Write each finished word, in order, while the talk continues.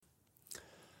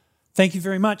Thank you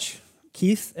very much,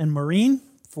 Keith and Maureen,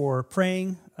 for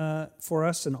praying for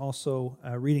us and also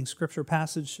reading the scripture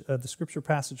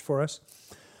passage for us.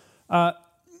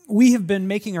 We have been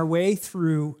making our way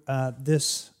through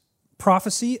this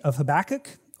prophecy of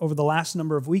Habakkuk over the last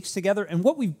number of weeks together, and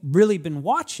what we've really been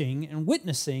watching and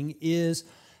witnessing is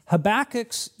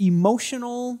Habakkuk's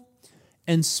emotional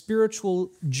and spiritual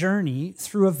journey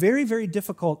through a very, very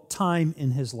difficult time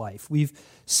in his life. We've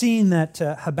seen that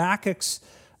Habakkuk's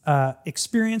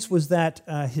experience was that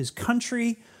his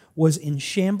country was in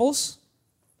shambles.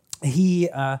 He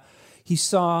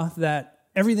saw that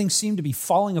everything seemed to be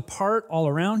falling apart all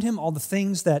around him. All the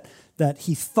things that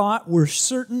he thought were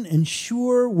certain and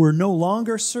sure were no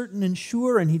longer certain and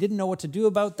sure, and he didn't know what to do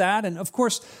about that. And of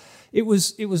course, it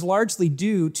was largely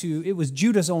it was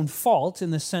Judah's own fault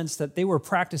in the sense that they were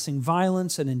practicing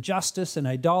violence and injustice and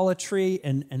idolatry,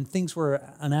 and things were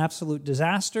an absolute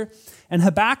disaster. And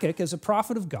Habakkuk, as a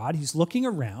prophet of God, he's looking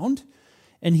around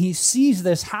and he sees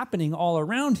this happening all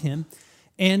around him,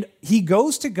 and he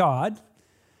goes to God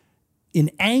in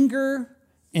anger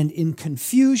and in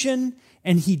confusion,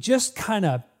 and he just kind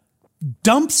of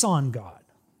dumps on God.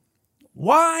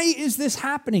 Why is this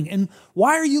happening? And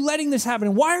why are you letting this happen?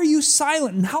 And why are you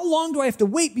silent? And how long do I have to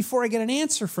wait before I get an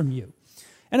answer from you?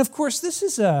 And of course, this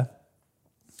is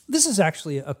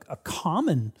actually a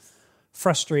common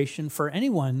frustration for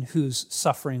anyone who's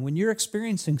suffering. When you're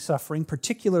experiencing suffering,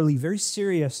 particularly very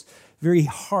serious, very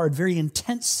hard, very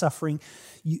intense suffering,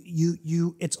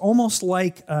 it's almost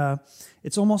like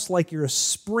you're a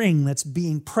spring that's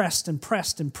being pressed and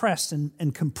pressed and pressed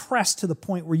and compressed to the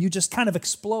point where you just kind of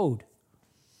explode.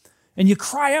 And you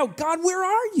cry out, God, where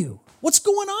are you? What's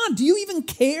going on? Do you even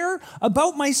care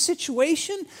about my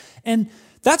situation? And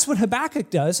that's what Habakkuk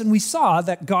does. And we saw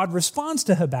that God responds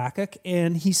to Habakkuk,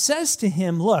 and he says to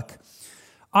him, look,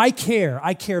 I care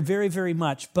very, very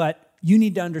much, but you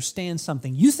need to understand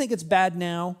something. You think it's bad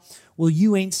now? Well,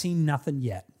 you ain't seen nothing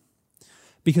yet.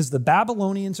 Because the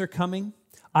Babylonians are coming.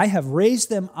 I have raised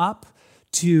them up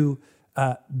to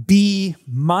be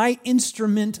my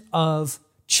instrument of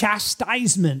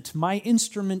chastisement, my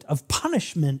instrument of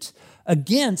punishment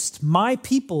against my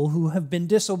people who have been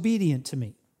disobedient to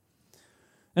me.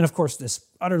 And of course, this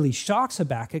utterly shocks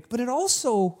Habakkuk, but it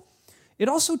also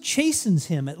chastens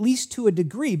him, at least to a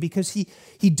degree, because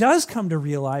he does come to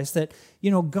realize that,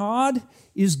 God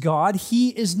is God. He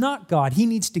is not God. He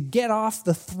needs to get off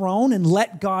the throne and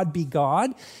let God be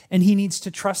God, and he needs to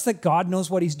trust that God knows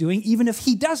what he's doing, even if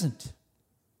he doesn't.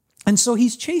 And so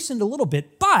he's chastened a little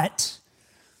bit, but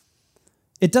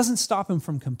it doesn't stop him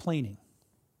from complaining,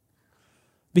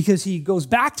 because he goes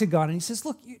back to God and he says,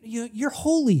 look, you're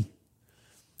holy.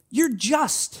 You're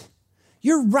just.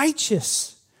 You're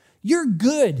righteous. You're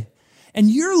good.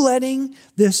 And you're letting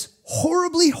this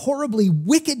horribly, horribly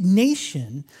wicked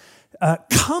nation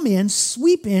come in,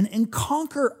 sweep in, and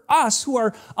conquer us who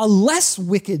are a less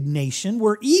wicked nation.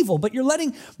 We're evil, but you're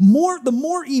letting the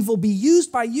more evil be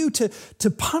used by you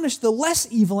to punish the less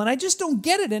evil. And I just don't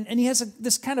get it. And he has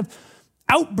this kind of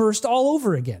outburst all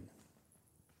over again.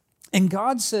 And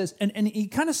God says, and he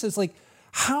kind of says, like,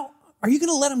 how are you going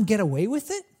to let them get away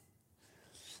with it?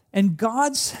 And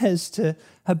God says to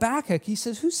Habakkuk, he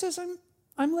says, who says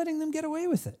I'm letting them get away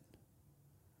with it?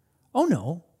 Oh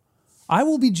no, I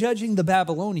will be judging the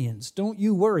Babylonians. Don't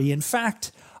you worry. In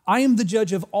fact, I am the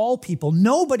judge of all people.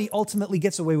 Nobody ultimately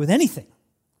gets away with anything.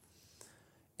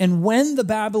 And when the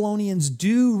Babylonians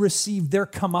do receive their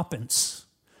comeuppance,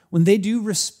 when they do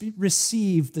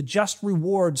receive the just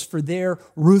rewards for their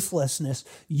ruthlessness,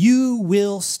 you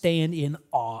will stand in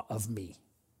awe of me.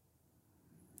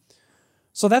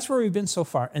 So that's where we've been so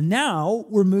far. And now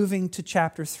we're moving to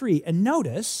chapter 3. And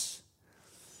notice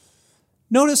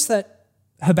that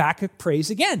Habakkuk prays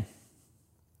again.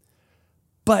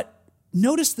 But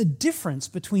notice the difference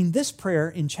between this prayer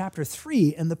in chapter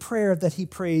 3 and the prayer that he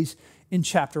prays in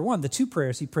chapter 1, the two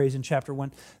prayers he prays in chapter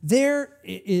 1. There,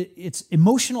 it's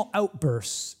emotional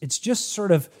outbursts. It's just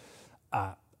sort of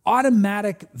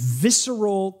automatic,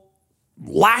 visceral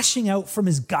lashing out from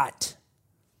his gut.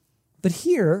 But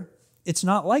here, it's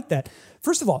not like that.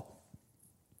 First of all,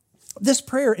 this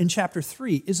prayer in chapter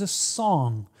 3 is a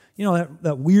song. You know,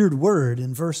 that weird word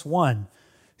in verse 1,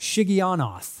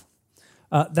 Shigionoth.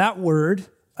 That word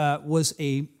was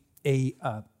a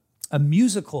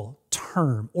musical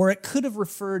term, or it could have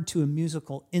referred to a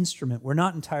musical instrument. We're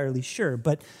not entirely sure,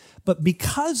 but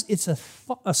because it's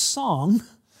a song,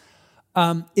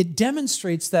 it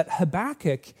demonstrates that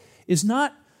Habakkuk is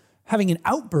not having an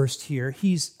outburst here.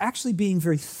 He's actually being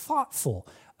very thoughtful.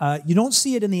 You don't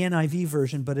see it in the NIV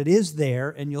version, but it is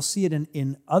there, and you'll see it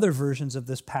in other versions of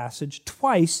this passage.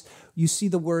 Twice, you see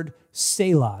the word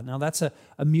Selah. Now, that's a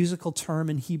musical term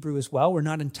in Hebrew as well. We're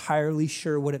not entirely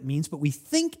sure what it means, but we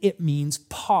think it means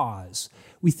pause.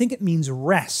 We think it means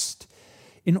rest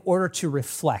in order to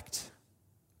reflect.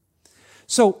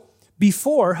 So,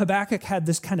 before, Habakkuk had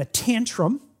this kind of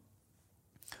tantrum,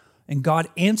 and God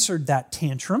answered that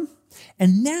tantrum.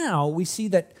 And now we see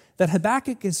that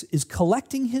Habakkuk is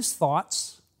collecting his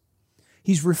thoughts.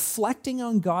 He's reflecting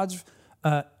on God's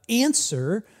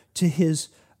answer to his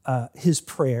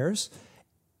prayers.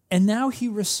 And now he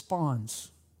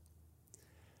responds.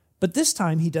 But this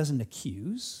time he doesn't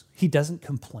accuse. He doesn't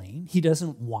complain. He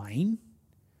doesn't whine.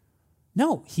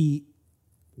 No, he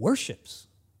worships.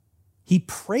 He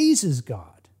praises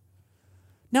God.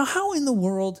 Now, how in the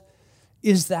world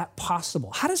is that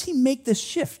possible? How does he make this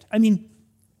shift? I mean,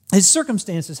 his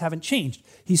circumstances haven't changed.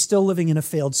 He's still living in a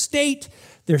failed state.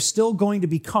 They're still going to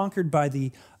be conquered by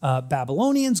the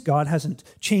Babylonians. God hasn't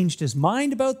changed his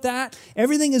mind about that.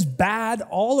 Everything is bad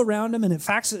all around him, and in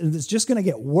fact, it's just going to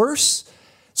get worse.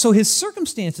 So his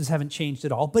circumstances haven't changed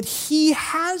at all, but he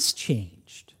has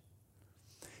changed.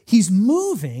 He's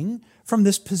moving from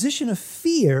this position of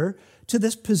fear to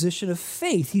this position of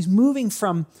faith. He's moving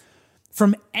from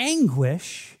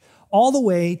anguish all the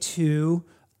way to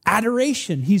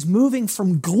adoration. He's moving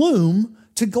from gloom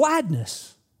to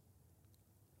gladness.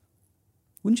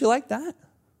 Wouldn't you like that?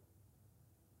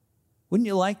 Wouldn't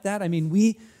you like that? I mean,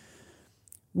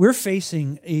 we're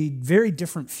facing a very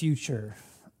different future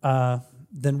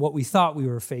than what we thought we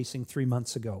were facing 3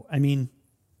 months ago. I mean,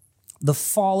 the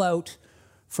fallout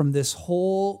from this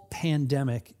whole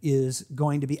pandemic is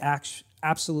going to be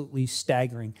absolutely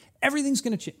staggering. Everything's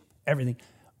going to change. Everything.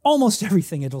 Almost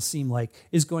everything, it'll seem like,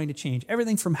 is going to change.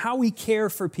 Everything from how we care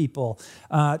for people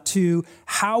to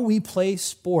how we play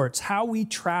sports, how we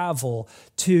travel,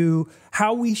 to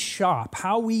how we shop,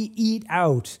 how we eat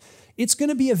out. It's going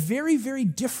to be a very, very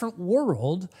different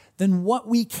world than what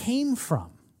we came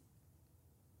from.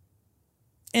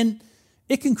 And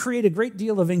it can create a great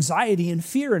deal of anxiety and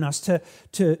fear in us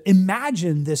to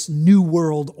imagine this new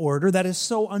world order that is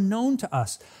so unknown to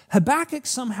us. Habakkuk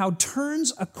somehow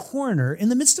turns a corner in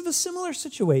the midst of a similar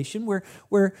situation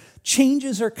where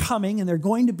changes are coming and they're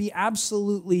going to be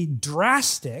absolutely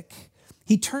drastic.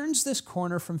 He turns this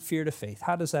corner from fear to faith.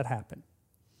 How does that happen?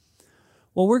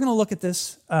 Well, we're going to look at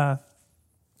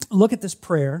this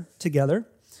prayer together,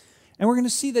 and we're going to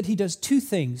see that he does two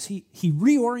things. He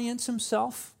reorients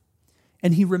himself,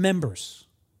 and he remembers.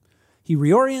 He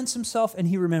reorients himself and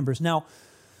he remembers. Now,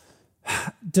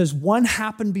 does one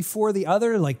happen before the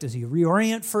other? Like, does he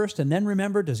reorient first and then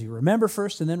remember? Does he remember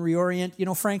first and then reorient? You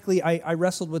know, frankly, I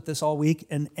wrestled with this all week,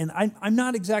 and I'm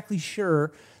not exactly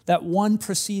sure that one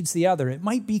precedes the other. It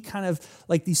might be kind of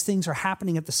like these things are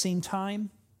happening at the same time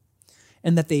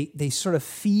and that they sort of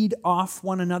feed off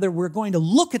one another. We're going to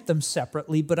look at them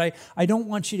separately, but I don't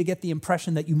want you to get the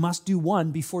impression that you must do one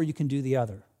before you can do the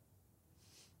other.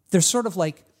 They're sort of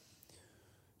like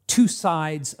two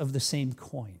sides of the same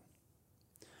coin.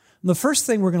 And the first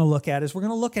thing we're going to look at is we're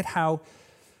going to look at how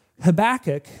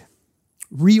Habakkuk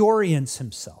reorients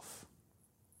himself.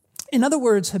 In other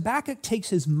words, Habakkuk takes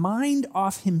his mind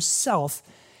off himself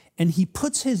and he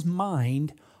puts his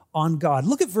mind on God.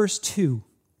 Look at verse 2.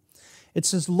 It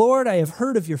says, Lord, I have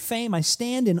heard of your fame. I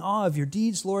stand in awe of your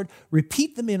deeds, Lord.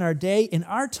 Repeat them in our day. In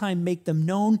our time, make them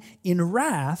known. In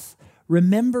wrath,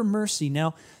 remember mercy.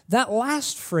 Now, that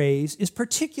last phrase is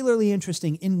particularly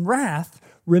interesting. In wrath,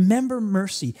 remember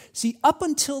mercy. See, up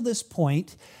until this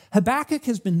point, Habakkuk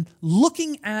has been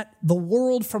looking at the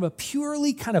world from a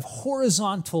purely kind of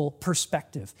horizontal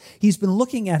perspective. He's been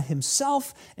looking at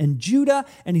himself and Judah,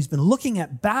 and he's been looking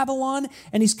at Babylon,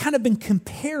 and he's kind of been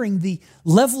comparing the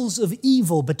levels of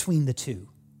evil between the two.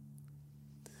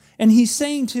 And he's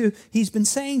been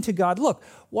saying to God, look,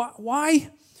 why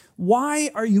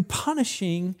are you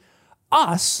punishing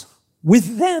us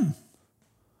with them?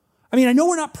 I mean, I know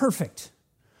we're not perfect.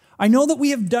 I know that we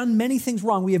have done many things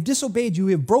wrong. We have disobeyed you.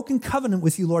 We have broken covenant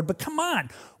with you, Lord. But come on,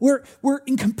 we're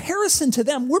in comparison to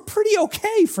them, we're pretty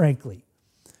okay, frankly.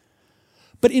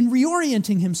 But in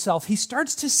reorienting himself, he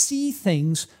starts to see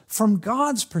things from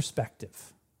God's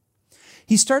perspective.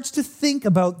 He starts to think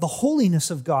about the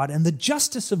holiness of God and the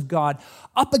justice of God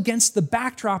up against the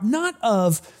backdrop, not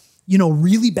of,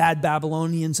 really bad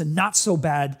Babylonians and not so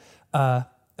bad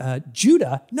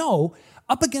Judah. No,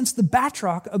 up against the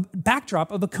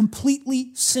backdrop of a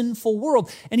completely sinful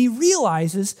world. And he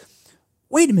realizes,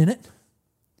 wait a minute,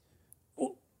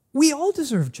 we all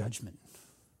deserve judgment.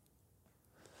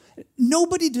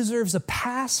 Nobody deserves a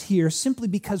pass here simply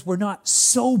because we're not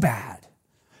so bad,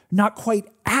 not quite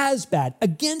as bad.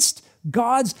 Against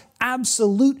God's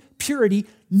absolute purity,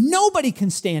 nobody can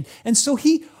stand. And so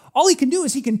all he can do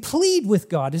is he can plead with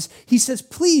God. He says,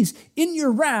 please, in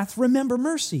your wrath, remember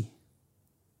mercy.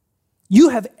 You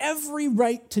have every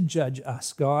right to judge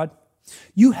us, God.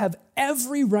 You have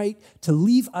every right to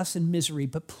leave us in misery,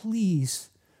 but please,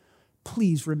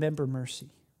 please remember mercy.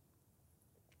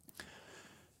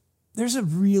 There's a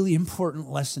really important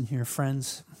lesson here,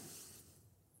 friends.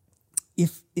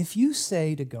 If you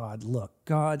say to God, look,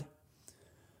 God,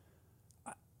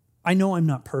 I know I'm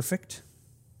not perfect,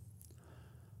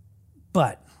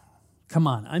 but come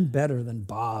on, I'm better than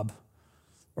Bob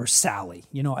or Sally.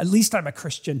 At least I'm a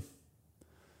Christian.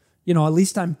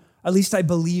 At least I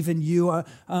believe in you.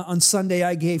 On Sunday,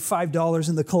 I gave $5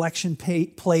 in the collection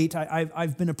plate.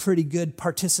 I've been a pretty good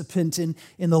participant in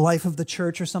the life of the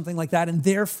church or something like that, and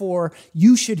therefore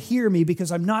you should hear me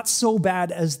because I'm not so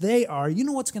bad as they are. You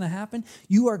know what's going to happen?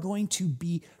 You are going to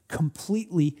be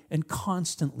completely and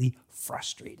constantly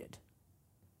frustrated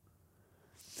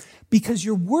because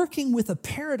you're working with a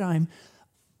paradigm.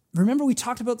 Remember we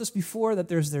talked about this before, that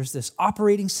there's this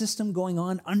operating system going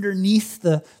on underneath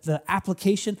the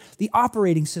application. The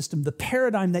operating system, the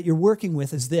paradigm that you're working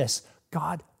with is this: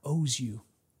 God owes you.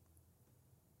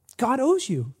 God owes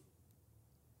you.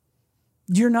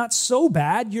 You're not so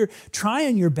bad. You're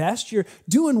trying your best. You're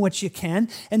doing what you can.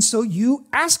 And so you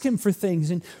ask him for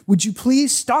things. And would you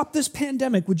please stop this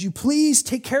pandemic? Would you please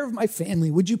take care of my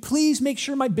family? Would you please make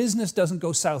sure my business doesn't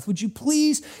go south? Would you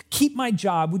please keep my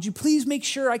job? Would you please make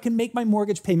sure I can make my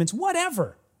mortgage payments?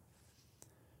 Whatever.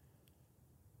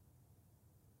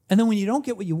 And then when you don't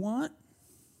get what you want,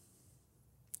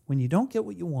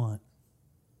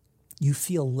 you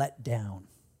feel let down.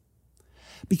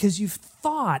 Because you've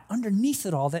thought underneath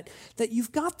it all that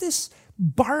you've got this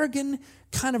bargain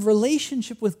kind of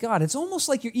relationship with God. It's almost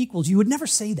like you're equals. You would never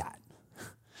say that.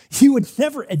 You would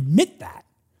never admit that.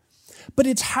 But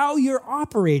it's how you're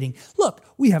operating. Look,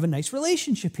 we have a nice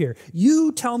relationship here.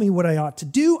 You tell me what I ought to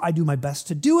do. I do my best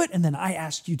to do it. And then I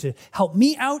ask you to help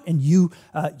me out. And you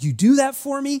do that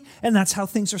for me. And that's how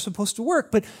things are supposed to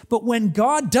work. But when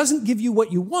God doesn't give you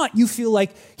what you want, you feel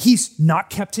like he's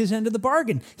not kept his end of the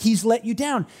bargain. He's let you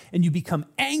down. And you become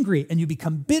angry and you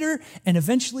become bitter. And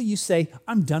eventually you say,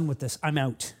 I'm done with this. I'm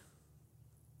out.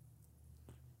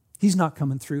 He's not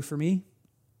coming through for me.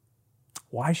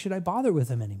 Why should I bother with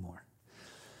him anymore?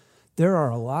 There are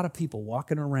a lot of people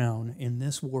walking around in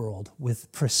this world with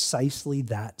precisely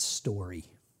that story.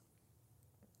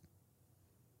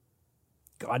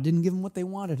 God didn't give them what they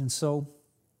wanted, and so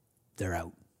they're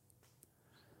out.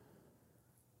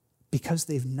 Because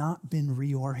they've not been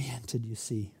reoriented, you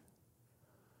see.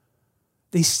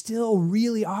 They still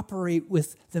really operate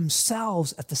with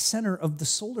themselves at the center of the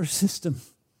solar system,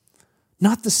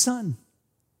 not the sun.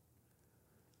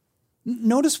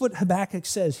 Notice what Habakkuk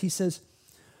says. He says,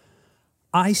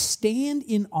 I stand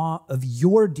in awe of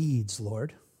your deeds,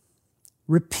 Lord.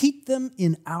 Repeat them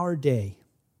in our day.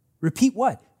 Repeat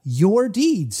what? Your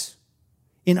deeds.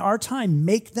 In our time,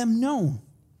 make them known.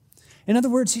 In other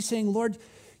words, he's saying, Lord,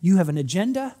 you have an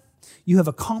agenda. You have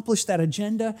accomplished that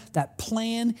agenda, that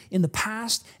plan in the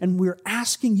past, and we're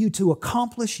asking you to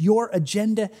accomplish your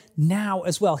agenda now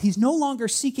as well. He's no longer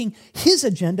seeking his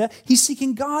agenda, he's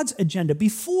seeking God's agenda.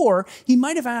 Before, he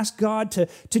might have asked God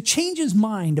to change his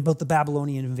mind about the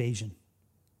Babylonian invasion.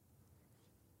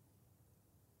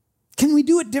 Can we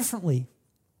do it differently?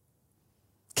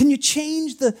 Can you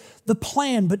change the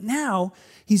plan? But now,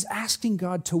 he's asking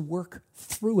God to work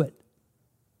through it.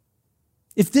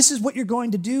 If this is what you're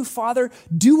going to do, Father,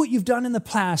 do what you've done in the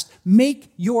past.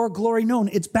 Make your glory known.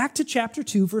 It's back to chapter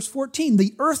 2, verse 14.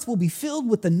 The earth will be filled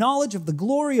with the knowledge of the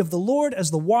glory of the Lord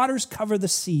as the waters cover the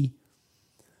sea.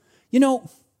 You know,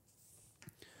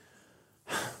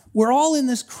 we're all in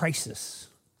this crisis.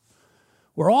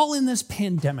 We're all in this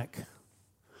pandemic.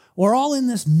 We're all in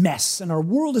this mess, and our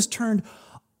world is turned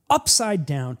upside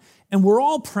down, and we're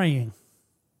all praying.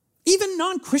 Even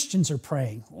non-Christians are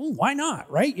praying. Well, why not,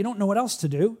 right? You don't know what else to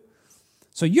do.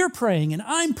 So you're praying and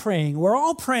I'm praying. We're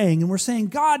all praying and we're saying,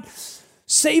 God,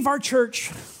 save our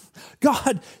church.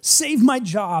 God, save my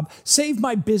job. Save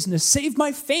my business. Save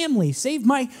my family. Save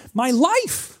my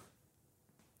life.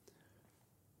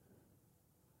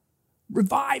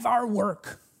 Revive our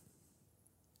work.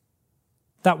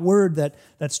 That word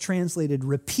that's translated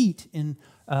repeat in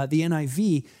the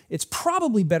NIV, it's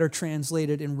probably better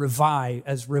translated in revive,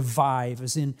 as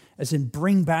in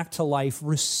bring back to life,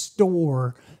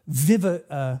 restore,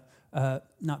 not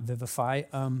vivify,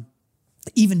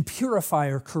 even purify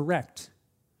or correct.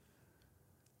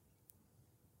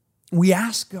 We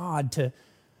ask God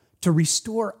to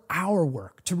restore our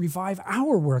work, to revive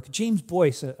our work. James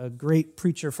Boyce, a great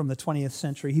preacher from the 20th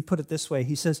century, he put it this way.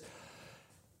 He says,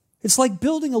 it's like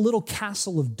building a little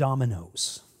castle of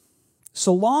dominoes.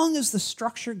 So long as the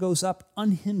structure goes up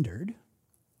unhindered,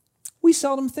 we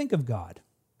seldom think of God.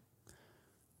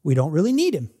 We don't really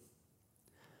need him.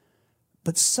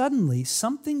 But suddenly,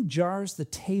 something jars the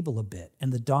table a bit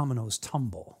and the dominoes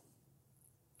tumble.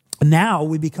 Now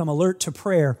we become alert to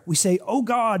prayer. We say, oh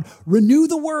God, renew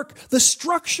the work. The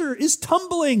structure is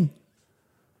tumbling.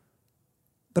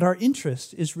 But our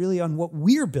interest is really on what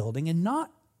we're building and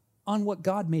not on what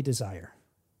God may desire.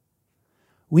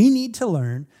 We need to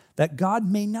learn that God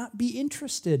may not be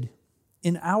interested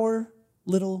in our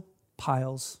little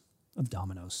piles of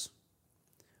dominoes.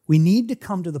 We need to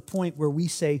come to the point where we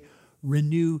say,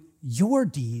 renew your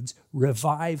deeds,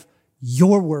 revive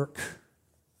your work.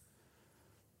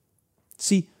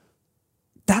 See,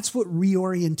 that's what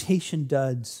reorientation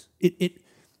does.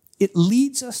 It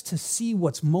leads us to see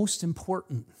what's most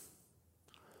important.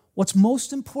 What's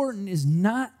most important is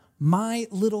not my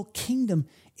little kingdom.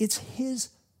 It's his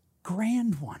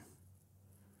grand one.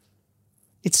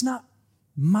 It's not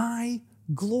my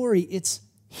glory. It's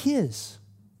his.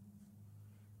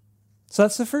 So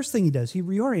that's the first thing he does. He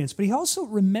reorients, but he also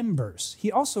remembers.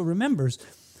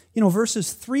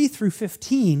 Verses 3 through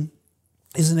 15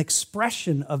 is an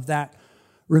expression of that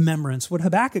remembrance. What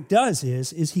Habakkuk does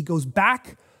is he goes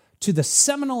back to the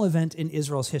seminal event in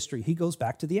Israel's history. He goes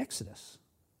back to the Exodus.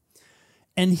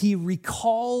 And he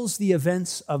recalls the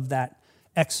events of that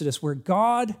Exodus where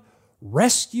God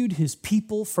rescued his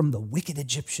people from the wicked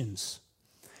Egyptians.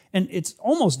 And it's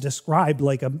almost described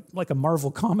like a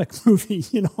Marvel comic movie,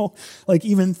 like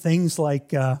even things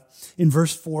like in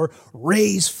verse 4,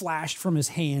 rays flashed from his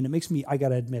hand. I got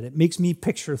to admit, it makes me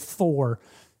picture Thor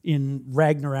in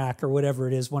Ragnarok or whatever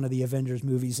it is, one of the Avengers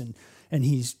movies, and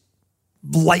he's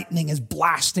lightning is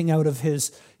blasting out of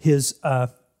his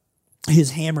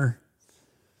hammer.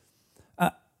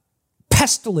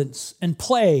 Pestilence and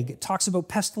plague. It talks about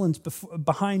pestilence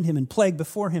behind him and plague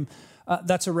before him.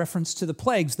 That's a reference to the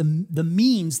plagues, the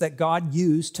means that God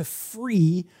used to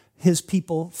free his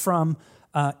people from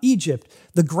Egypt.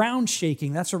 The ground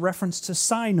shaking, that's a reference to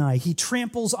Sinai. He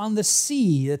tramples on the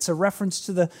sea. It's a reference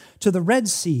to the Red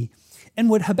Sea. And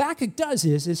what Habakkuk does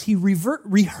is he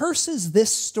rehearses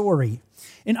this story.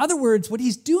 In other words, what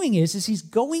he's doing is he's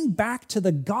going back to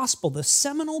the gospel, the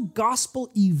seminal gospel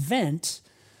event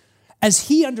as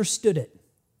he understood it.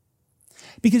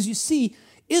 Because you see,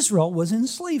 Israel was in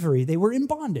slavery. They were in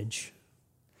bondage.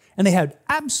 And they had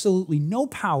absolutely no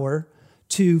power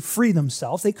to free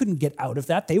themselves. They couldn't get out of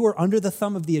that. They were under the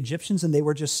thumb of the Egyptians and they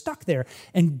were just stuck there.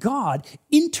 And God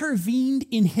intervened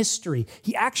in history.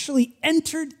 He actually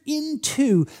entered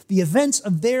into the events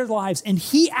of their lives and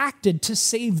he acted to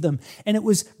save them. And it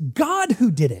was God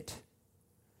who did it,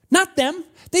 not them.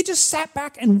 They just sat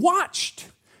back and watched.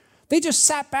 They just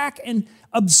sat back and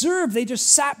observed. They just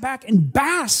sat back and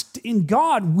basked in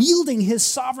God, wielding his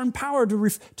sovereign power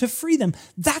to free them.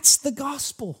 That's the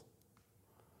gospel.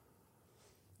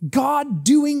 God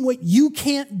doing what you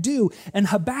can't do. And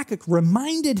Habakkuk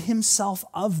reminded himself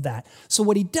of that. So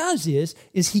what he does is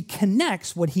he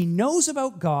connects what he knows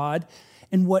about God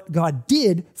and what God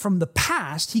did from the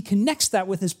past. He connects that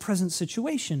with his present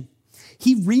situation.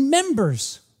 He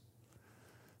remembers.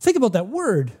 Think about that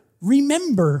word,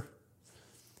 remember.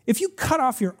 If you cut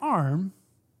off your arm,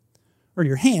 or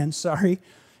your hand,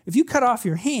 if you cut off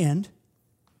your hand,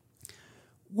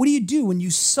 what do you do when you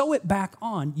sew it back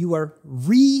on? You are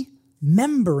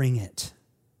remembering it.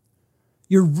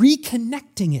 You're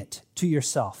reconnecting it to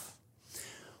yourself.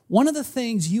 One of the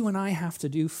things you and I have to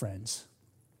do, friends,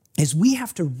 is we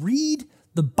have to read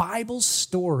the Bible's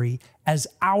story as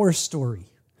our story.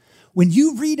 When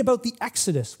you read about the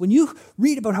Exodus, when you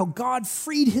read about how God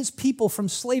freed his people from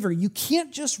slavery, you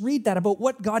can't just read that about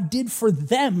what God did for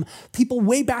them, people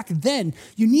way back then.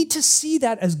 You need to see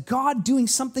that as God doing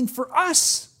something for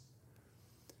us.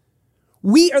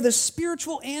 We are the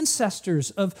spiritual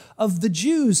ancestors of the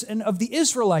Jews and of the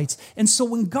Israelites. And so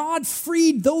when God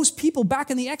freed those people back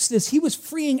in the Exodus, he was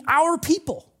freeing our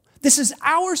people. This is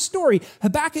our story.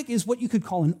 Habakkuk is what you could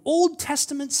call an Old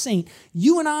Testament saint.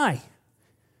 You and I,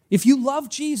 if you love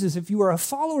Jesus, if you are a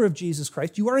follower of Jesus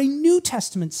Christ, you are a New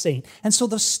Testament saint. And so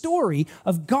the story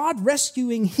of God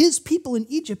rescuing his people in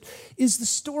Egypt is the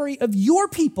story of your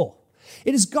people.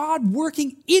 It is God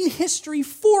working in history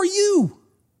for you,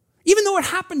 even though it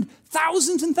happened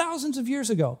thousands and thousands of years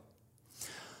ago.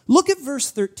 Look at verse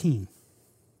 13.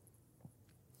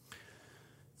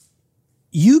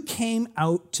 You came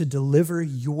out to deliver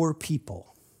your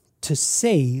people, to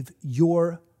save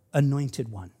your anointed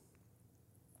one.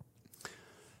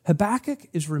 Habakkuk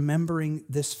is remembering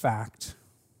this fact.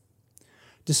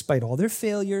 Despite all their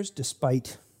failures,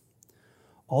 despite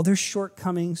all their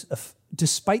shortcomings,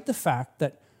 despite the fact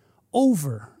that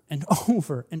over and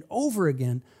over and over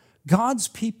again, God's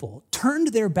people turned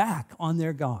their back on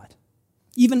their God,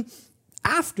 even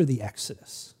after the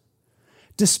Exodus.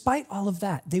 Despite all of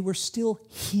that, they were still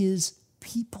his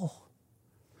people.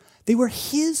 They were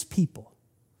his people.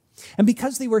 And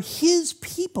because they were his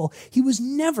people, he was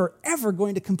never, ever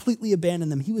going to completely abandon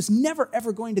them. He was never,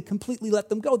 ever going to completely let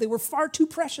them go. They were far too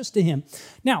precious to him.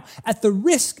 Now, at the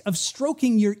risk of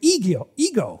stroking your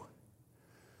ego,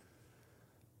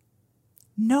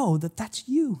 know that that's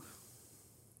you.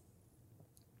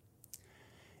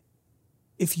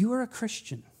 If you are a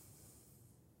Christian,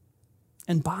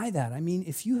 and by that I mean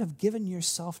if you have given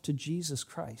yourself to Jesus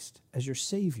Christ as your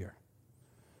Savior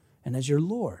and as your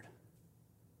Lord,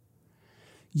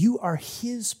 you are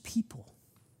his people.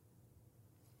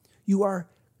 You are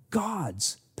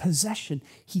God's possession.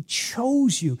 He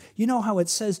chose you. You know how it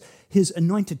says his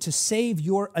anointed, to save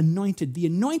your anointed. The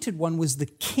anointed one was the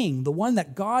king, the one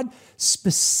that God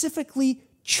specifically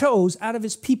chose out of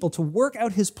his people to work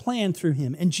out his plan through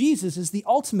him. And Jesus is the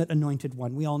ultimate anointed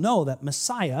one. We all know that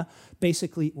Messiah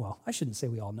basically, well, I shouldn't say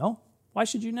we all know. Why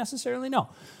should you necessarily know?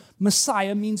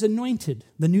 Messiah means anointed.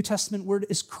 The New Testament word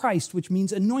is Christ, which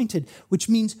means anointed, which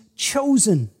means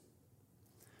chosen.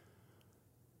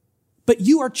 But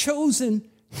you are chosen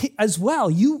as well.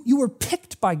 You were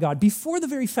picked by God. Before the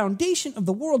very foundation of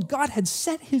the world, God had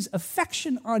set his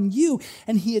affection on you,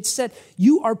 and he had said,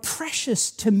 you are precious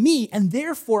to me, and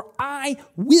therefore I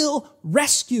will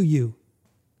rescue you.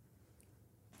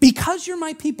 Because you're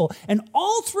my people. And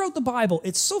all throughout the Bible,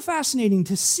 it's so fascinating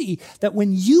to see that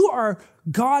when you are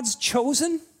God's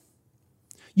chosen,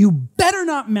 you better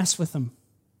not mess with them.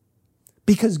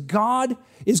 Because God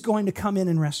is going to come in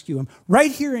and rescue them.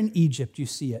 Right here in Egypt, you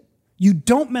see it. You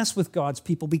don't mess with God's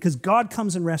people because God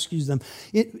comes and rescues them.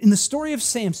 In the story of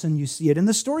Samson, you see it. In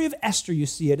the story of Esther, you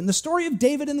see it. In the story of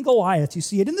David and Goliath, you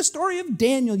see it. In the story of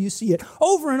Daniel, you see it.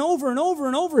 Over and over and over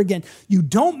and over again. You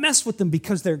don't mess with them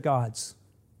because they're God's.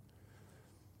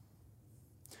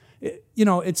 You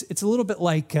know, it's a little bit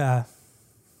like, the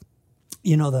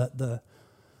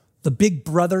Big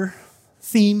Brother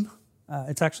theme.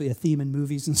 It's actually a theme in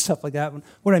movies and stuff like that.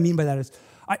 What I mean by that is,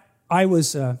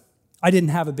 I didn't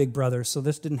have a big brother, so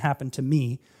this didn't happen to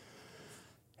me.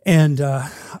 And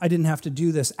I didn't have to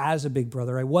do this as a big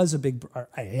brother. I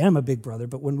am a big brother,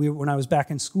 but when I was back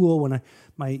in school, when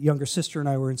my younger sister and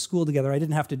I were in school together, I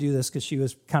didn't have to do this because she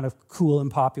was kind of cool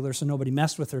and popular, so nobody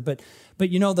messed with her. But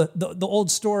you know, the old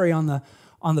story on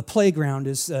the playground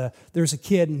is there's a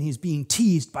kid and he's being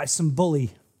teased by some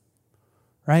bully,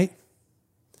 right?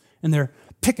 And they're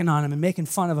picking on him and making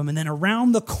fun of him, and then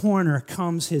around the corner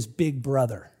comes his big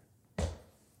brother.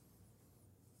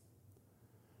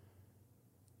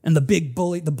 And the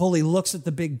bully looks at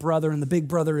the big brother, and the big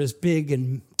brother is big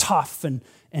and tough and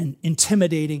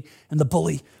intimidating. And the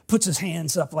bully puts his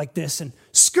hands up like this and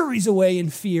scurries away in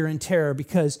fear and terror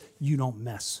because you don't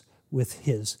mess with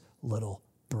his little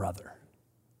brother.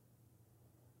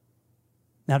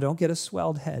 Now, don't get a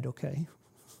swelled head, okay?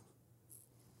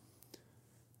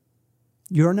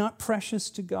 You're not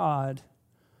precious to God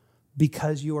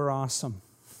because you are awesome.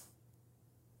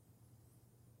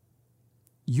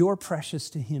 You're precious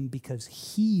to him because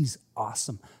he's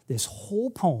awesome. This whole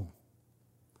poem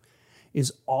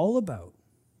is all about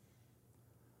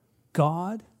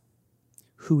God,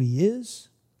 who he is,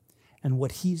 and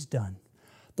what he's done.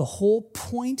 The whole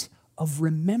point of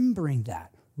remembering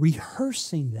that,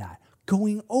 rehearsing that,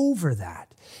 going over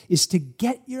that, is to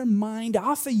get your mind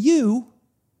off of you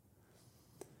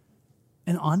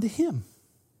and onto him,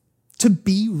 to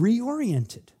be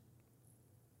reoriented.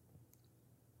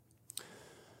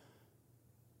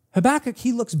 Habakkuk,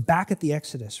 he looks back at the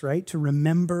Exodus, right, to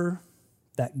remember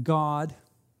that God,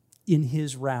 in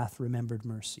his wrath, remembered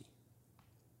mercy.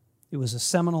 It was a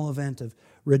seminal event of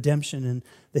redemption in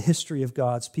the history of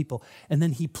God's people. And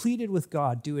then he pleaded with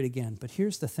God, do it again. But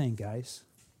here's the thing, guys.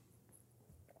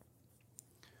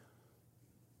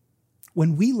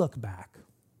 When we look back,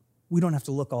 we don't have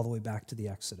to look all the way back to the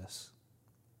Exodus.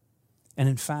 And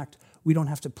in fact, we don't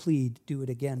have to plead, do it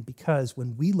again, because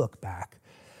when we look back,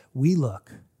 we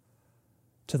look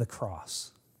to the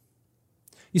cross.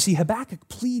 You see, Habakkuk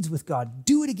pleads with God,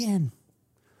 do it again.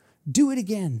 Do it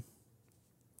again.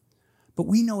 But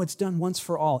we know it's done once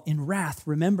for all. In wrath,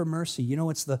 remember mercy. You know,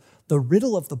 it's the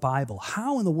riddle of the Bible.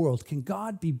 How in the world can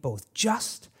God be both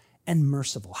just and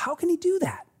merciful? How can he do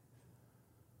that?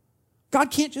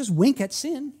 God can't just wink at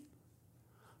sin.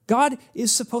 God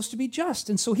is supposed to be just.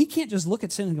 And so he can't just look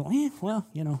at sin and go, well,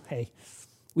 hey,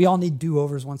 we all need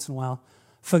do-overs once in a while.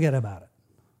 Forget about it.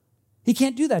 He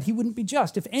can't do that. He wouldn't be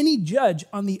just. If any judge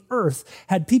on the earth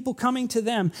had people coming to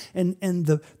them and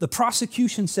the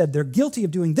prosecution said they're guilty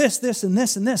of doing this, this, and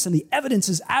this, and this, and the evidence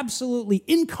is absolutely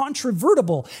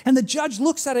incontrovertible, and the judge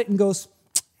looks at it and goes,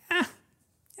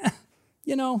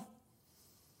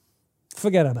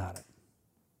 forget about it.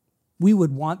 We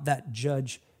would want that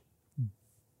judge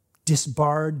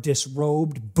disbarred,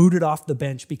 disrobed, booted off the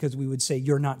bench because we would say,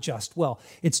 you're not just. Well,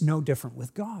 it's no different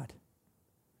with God.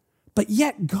 But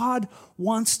yet God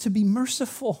wants to be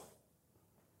merciful.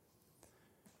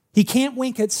 He can't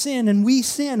wink at sin, and we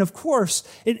sin, of course.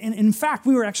 In fact,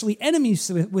 we were actually enemies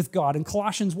with God. In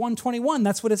Colossians 1:21,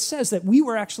 that's what it says, that we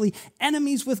were actually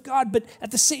enemies with God, but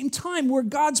at the same time, we're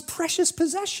God's precious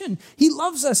possession. He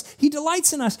loves us, he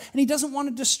delights in us, and he doesn't want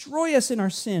to destroy us in our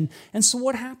sin. And so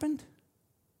what happened?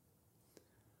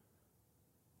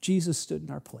 Jesus stood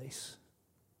in our place.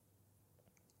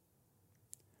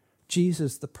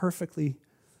 Jesus, the perfectly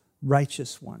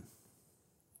righteous one.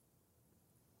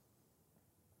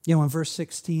 In verse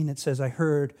 16, it says, I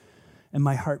heard and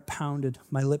my heart pounded.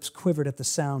 My lips quivered at the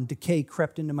sound. Decay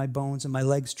crept into my bones and my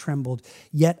legs trembled.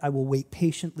 Yet I will wait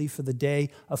patiently for the day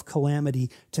of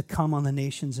calamity to come on the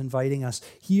nations inviting us.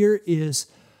 Here is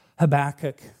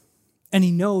Habakkuk, and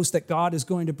he knows that God is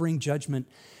going to bring judgment,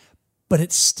 but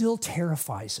it still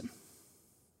terrifies him.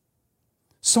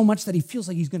 So much that he feels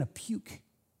like he's going to puke.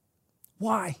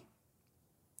 Why?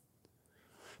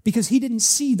 Because he didn't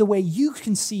see the way you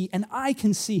can see and I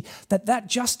can see that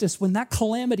justice, when that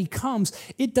calamity comes,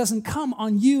 it doesn't come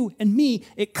on you and me.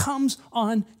 It comes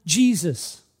on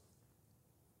Jesus.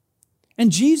 And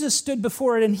Jesus stood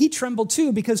before it and he trembled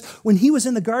too, because when he was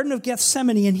in the Garden of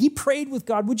Gethsemane and he prayed with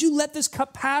God, would you let this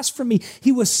cup pass from me?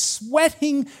 He was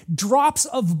sweating drops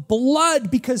of blood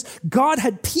because God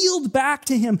had peeled back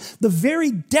to him the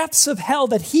very depths of hell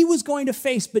that he was going to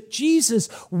face. But Jesus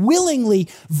willingly,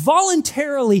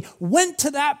 voluntarily went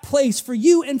to that place for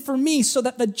you and for me so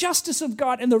that the justice of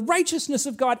God and the righteousness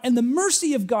of God and the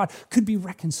mercy of God could be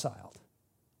reconciled.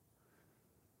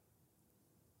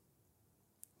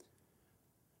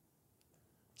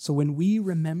 So when we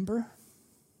remember,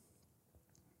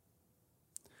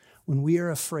 when we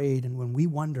are afraid and when we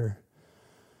wonder,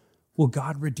 will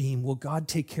God redeem? Will God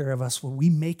take care of us? Will we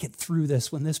make it through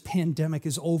this? When this pandemic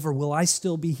is over, will I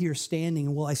still be here standing?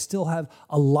 And will I still have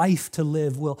a life to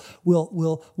live? Will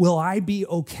I be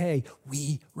okay?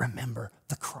 We remember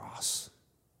the cross.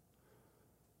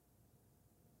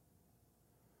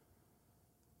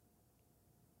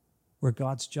 Where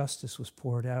God's justice was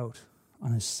poured out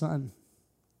on his Son,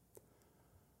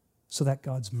 so that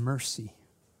God's mercy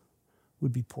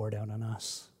would be poured out on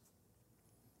us.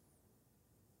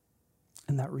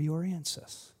 And that reorients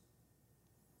us.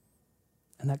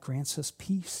 And that grants us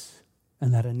peace.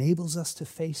 And that enables us to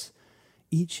face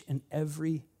each and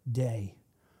every day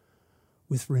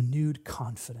with renewed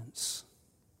confidence,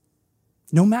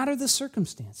 no matter the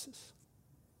circumstances.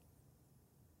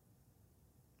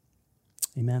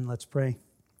 Amen. Let's pray.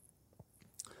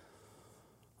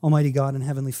 Almighty God and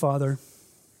Heavenly Father,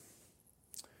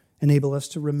 enable us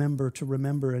to remember,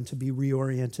 and to be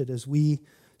reoriented as we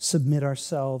submit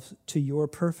ourselves to your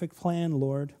perfect plan,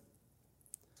 Lord.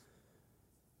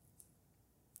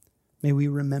 May we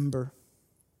remember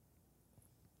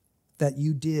that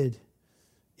you did,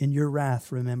 in your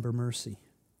wrath, remember mercy.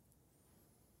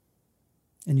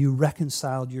 And you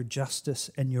reconciled your justice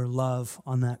and your love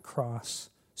on that cross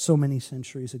so many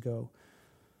centuries ago,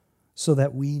 so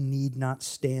that we need not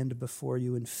stand before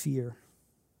you in fear,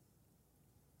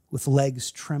 with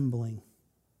legs trembling,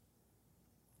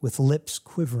 with lips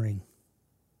quivering,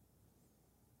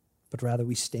 but rather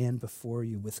we stand before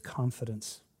you with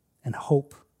confidence and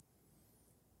hope,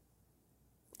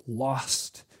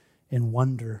 lost in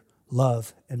wonder,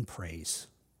 love, and praise.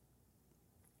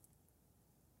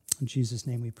 In Jesus'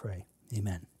 name we pray.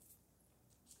 Amen.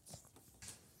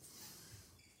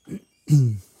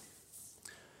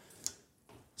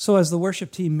 So as the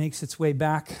worship team makes its way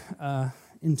back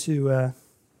into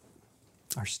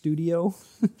our studio,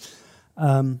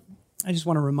 I just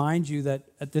want to remind you that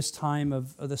at this time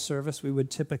of the service, we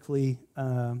would typically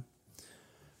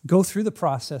go through the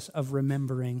process of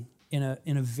remembering in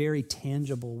a very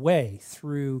tangible way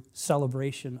through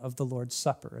celebration of the Lord's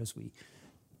Supper. As we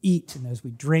eat and as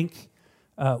we drink,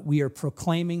 we are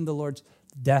proclaiming the Lord's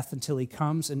death until he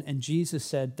comes. And Jesus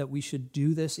said that we should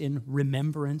do this in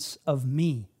remembrance of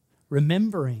me,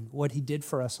 remembering what he did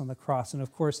for us on the cross. And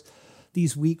of course,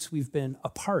 these weeks we've been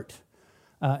apart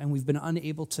and we've been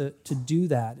unable to do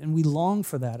that. And we long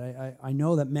for that. I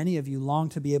know that many of you long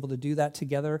to be able to do that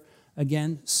together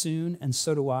again soon, and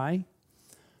so do I.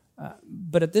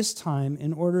 But at this time,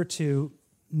 in order to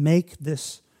make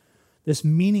this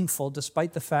meaningful,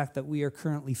 despite the fact that we are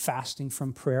currently fasting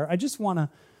from prayer, I just want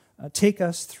to take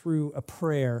us through a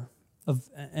prayer of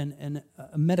and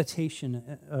a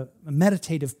meditation, a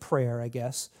meditative prayer, I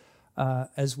guess,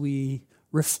 as we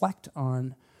reflect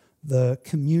on the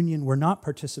communion we're not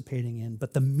participating in,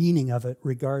 but the meaning of it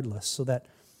regardless, so that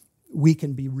we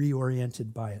can be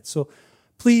reoriented by it. So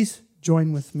please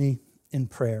join with me in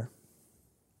prayer.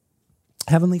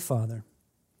 Heavenly Father,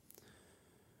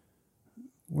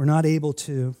 we're not able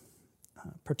to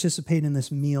participate in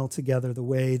this meal together the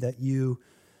way that you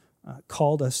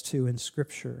called us to in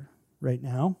Scripture right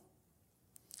now.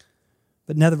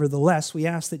 But nevertheless, we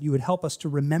ask that you would help us to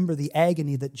remember the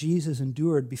agony that Jesus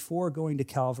endured before going to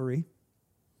Calvary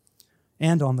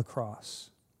and on the cross.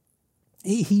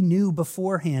 He knew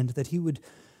beforehand that he would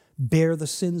bear the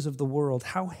sins of the world.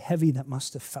 How heavy that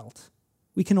must have felt.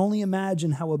 We can only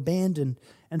imagine how abandoned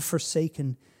and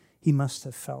forsaken he must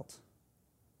have felt.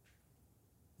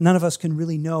 None of us can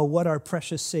really know what our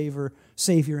precious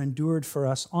Savior endured for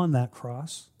us on that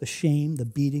cross. The shame, the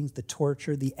beatings, the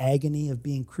torture, the agony of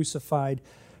being crucified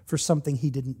for something he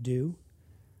didn't do,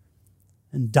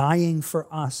 and dying for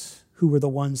us who were the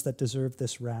ones that deserved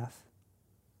this wrath.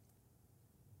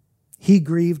 He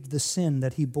grieved the sin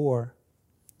that he bore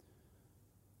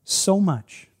so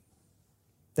much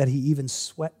that he even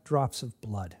sweat drops of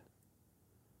blood.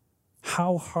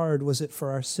 How hard was it for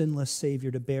our sinless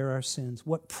Savior to bear our sins?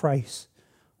 What price,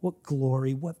 what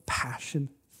glory, what passion.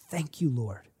 Thank you,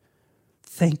 Lord.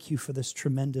 Thank you for this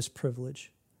tremendous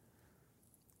privilege.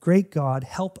 Great God,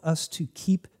 help us to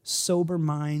keep sober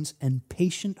minds and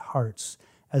patient hearts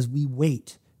as we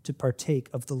wait to partake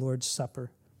of the Lord's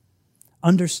Supper,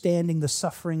 understanding the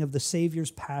suffering of the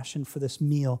Savior's passion for this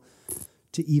meal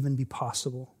to even be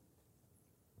possible.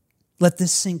 Let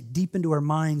this sink deep into our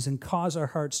minds and cause our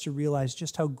hearts to realize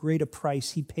just how great a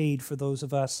price he paid for those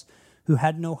of us who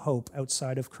had no hope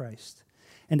outside of Christ.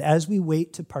 And as we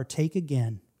wait to partake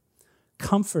again,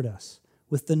 comfort us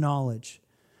with the knowledge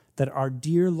that our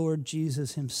dear Lord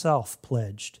Jesus himself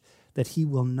pledged that he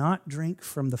will not drink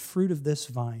from the fruit of this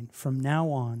vine from now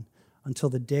on until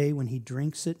the day when he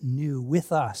drinks it new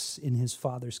with us in his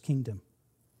Father's kingdom.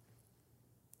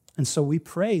 And so we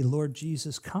pray, Lord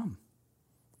Jesus, come.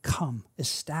 Come,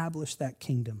 establish that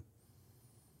kingdom,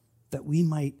 that we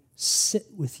might sit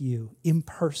with you in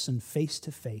person, face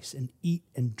to face, and eat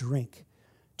and drink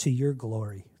to your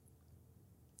glory.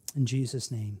 In Jesus'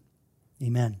 name,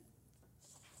 amen.